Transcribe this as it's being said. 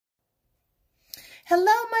Hello,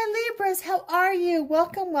 my Libras. How are you?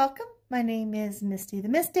 Welcome, welcome. My name is Misty the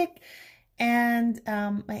Mystic, and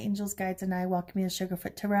my angels, guides, and I welcome you to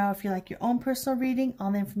Sugarfoot Tarot. If you like your own personal reading,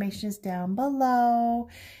 all the information is down below.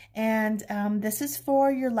 And this is for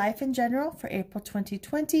your life in general for April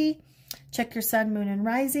 2020. Check your sun, moon, and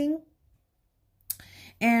rising.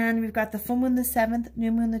 And we've got the full moon the 7th,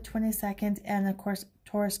 new moon the 22nd, and of course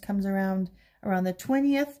Taurus comes around the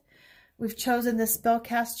 20th. We've chosen the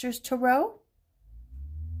Spellcaster's Tarot.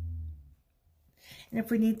 And if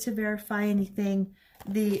we need to verify anything,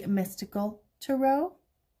 the Mystical Tarot.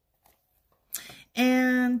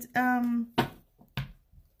 And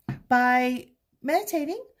by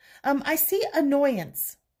meditating, I see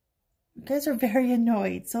annoyance. You guys are very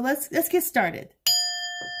annoyed. So let's get started.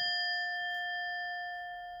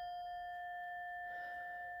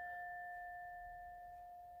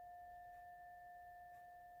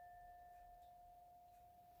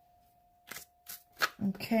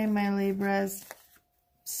 Okay, my Libras.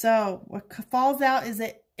 So what falls out is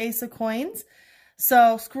the Ace of Coins.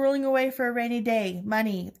 So squirreling away for a rainy day,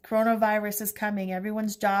 money, coronavirus is coming.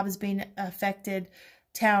 Everyone's job is being affected.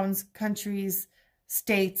 Towns, countries,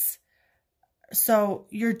 states. So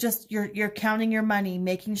you're counting your money,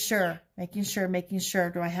 making sure.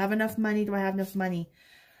 Do I have enough money? Do I have enough money?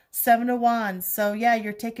 7 of Wands. So yeah,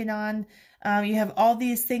 you're taking on, you have all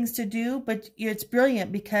these things to do, but it's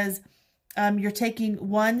brilliant because you're taking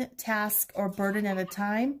one task or burden at a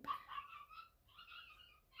time.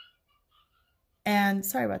 And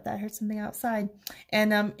sorry about that. I heard something outside.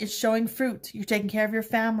 And it's showing fruit. You're taking care of your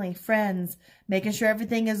family, friends, making sure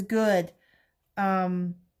everything is good. Got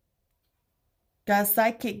a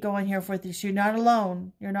sidekick going here with you. So you're not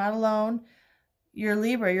alone. You're not alone. You're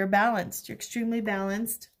Libra. You're balanced. You're extremely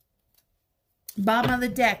balanced. Bottom of the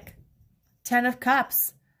deck. 10 of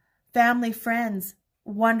Cups. Family, friends.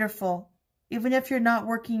 Wonderful. Even if you're not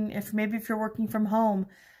working, if you're working from home,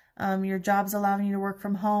 your job's allowing you to work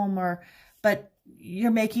from home, but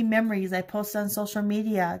you're making memories. I post on social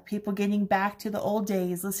media, people getting back to the old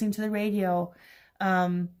days, listening to the radio,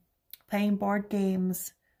 playing board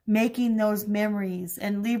games, making those memories.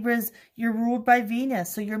 And Libras, you're ruled by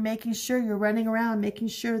Venus, so you're making sure you're running around, making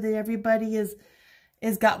sure that everybody is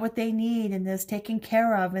got what they need and is taken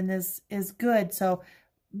care of and is good. So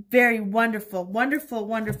very wonderful, wonderful,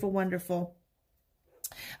 wonderful, wonderful.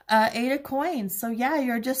 8 of Coins. So yeah,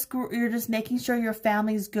 you're just making sure your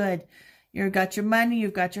family's good. You've got your money,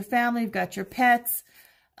 you've got your family, you've got your pets.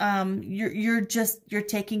 You're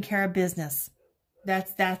taking care of business.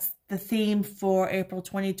 That's the theme for April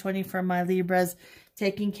 2020 for my Libras,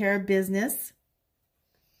 taking care of business.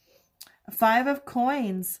 5 of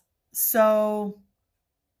Coins. So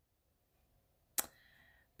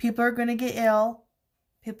people are going to get ill.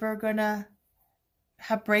 People are going to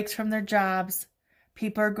have breaks from their jobs.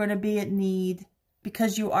 People are going to be at need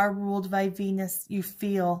because you are ruled by Venus. You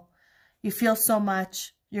feel so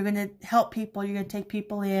much. You're going to help people. You're going to take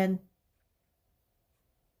people in.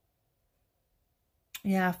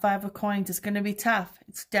 Yeah, 5 of Coins. It's going to be tough.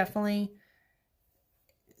 It's definitely,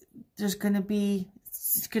 it's going to be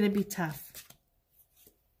tough.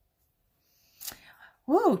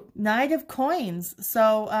 Woo, Knight of Coins.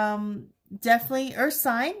 So, definitely Earth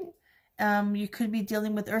sign. You could be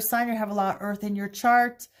dealing with Earth sign or have a lot of Earth in your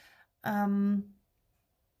chart. Could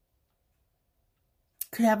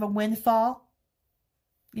have a windfall.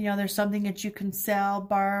 You know, there's something that you can sell,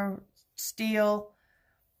 borrow, steal.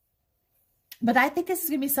 But I think this is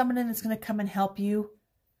going to be someone that's going to come and help you.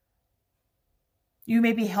 You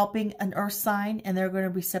may be helping an Earth sign and they're going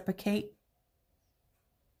to reciprocate.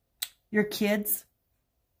 Your kids,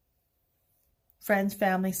 friends,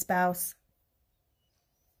 family, spouse.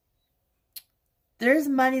 There's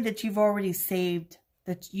money that you've already saved,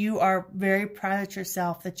 that you are very proud of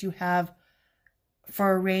yourself, that you have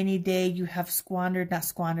for a rainy day. You have not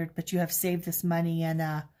squandered, but you have saved this money,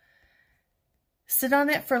 and sit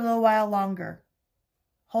on it for a little while longer.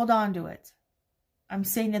 Hold on to it. I'm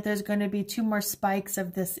saying that there's going to be 2 more spikes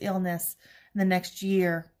of this illness in the next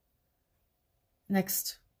year.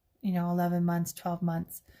 Next, 11 months, 12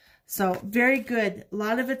 months. So very good. A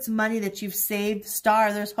lot of it's money that you've saved.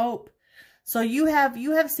 Star, there's hope. So you have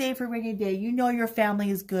saved for a rainy day. You know your family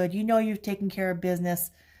is good. You know you've taken care of business.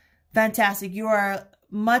 Fantastic. You are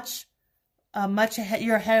much ahead.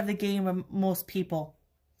 You're ahead of the game of most people.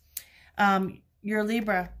 You're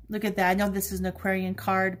Libra. Look at that. I know this is an Aquarian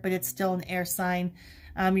card, but it's still an air sign.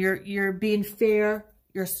 You're being fair.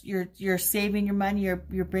 You're saving your money.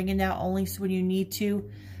 You're bringing out only when you need to.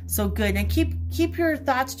 So good. And keep your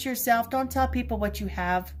thoughts to yourself. Don't tell people what you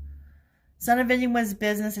have. It's none of anyone's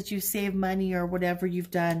business that you save money or whatever you've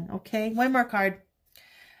done. Okay, one more card.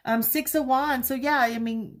 Six of Wands. So yeah, I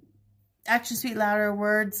mean, action speak louder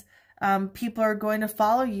words. People are going to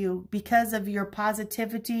follow you because of your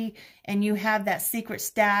positivity, and you have that secret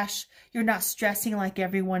stash. You're not stressing like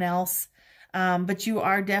everyone else, but you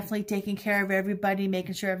are definitely taking care of everybody,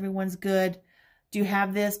 making sure everyone's good. Do you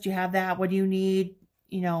have this? Do you have that? What do you need?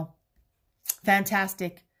 You know,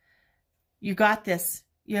 fantastic. You got this.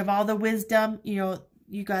 You have all the wisdom. You know,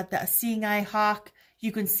 you got the seeing eye hawk.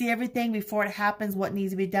 You can see everything before it happens, what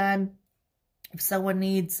needs to be done. If someone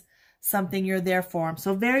needs something, you're there for them.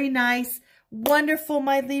 So very nice. Wonderful,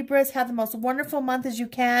 my Libras. Have the most wonderful month as you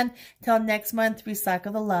can. Till next month,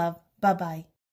 recycle the love. Bye-bye.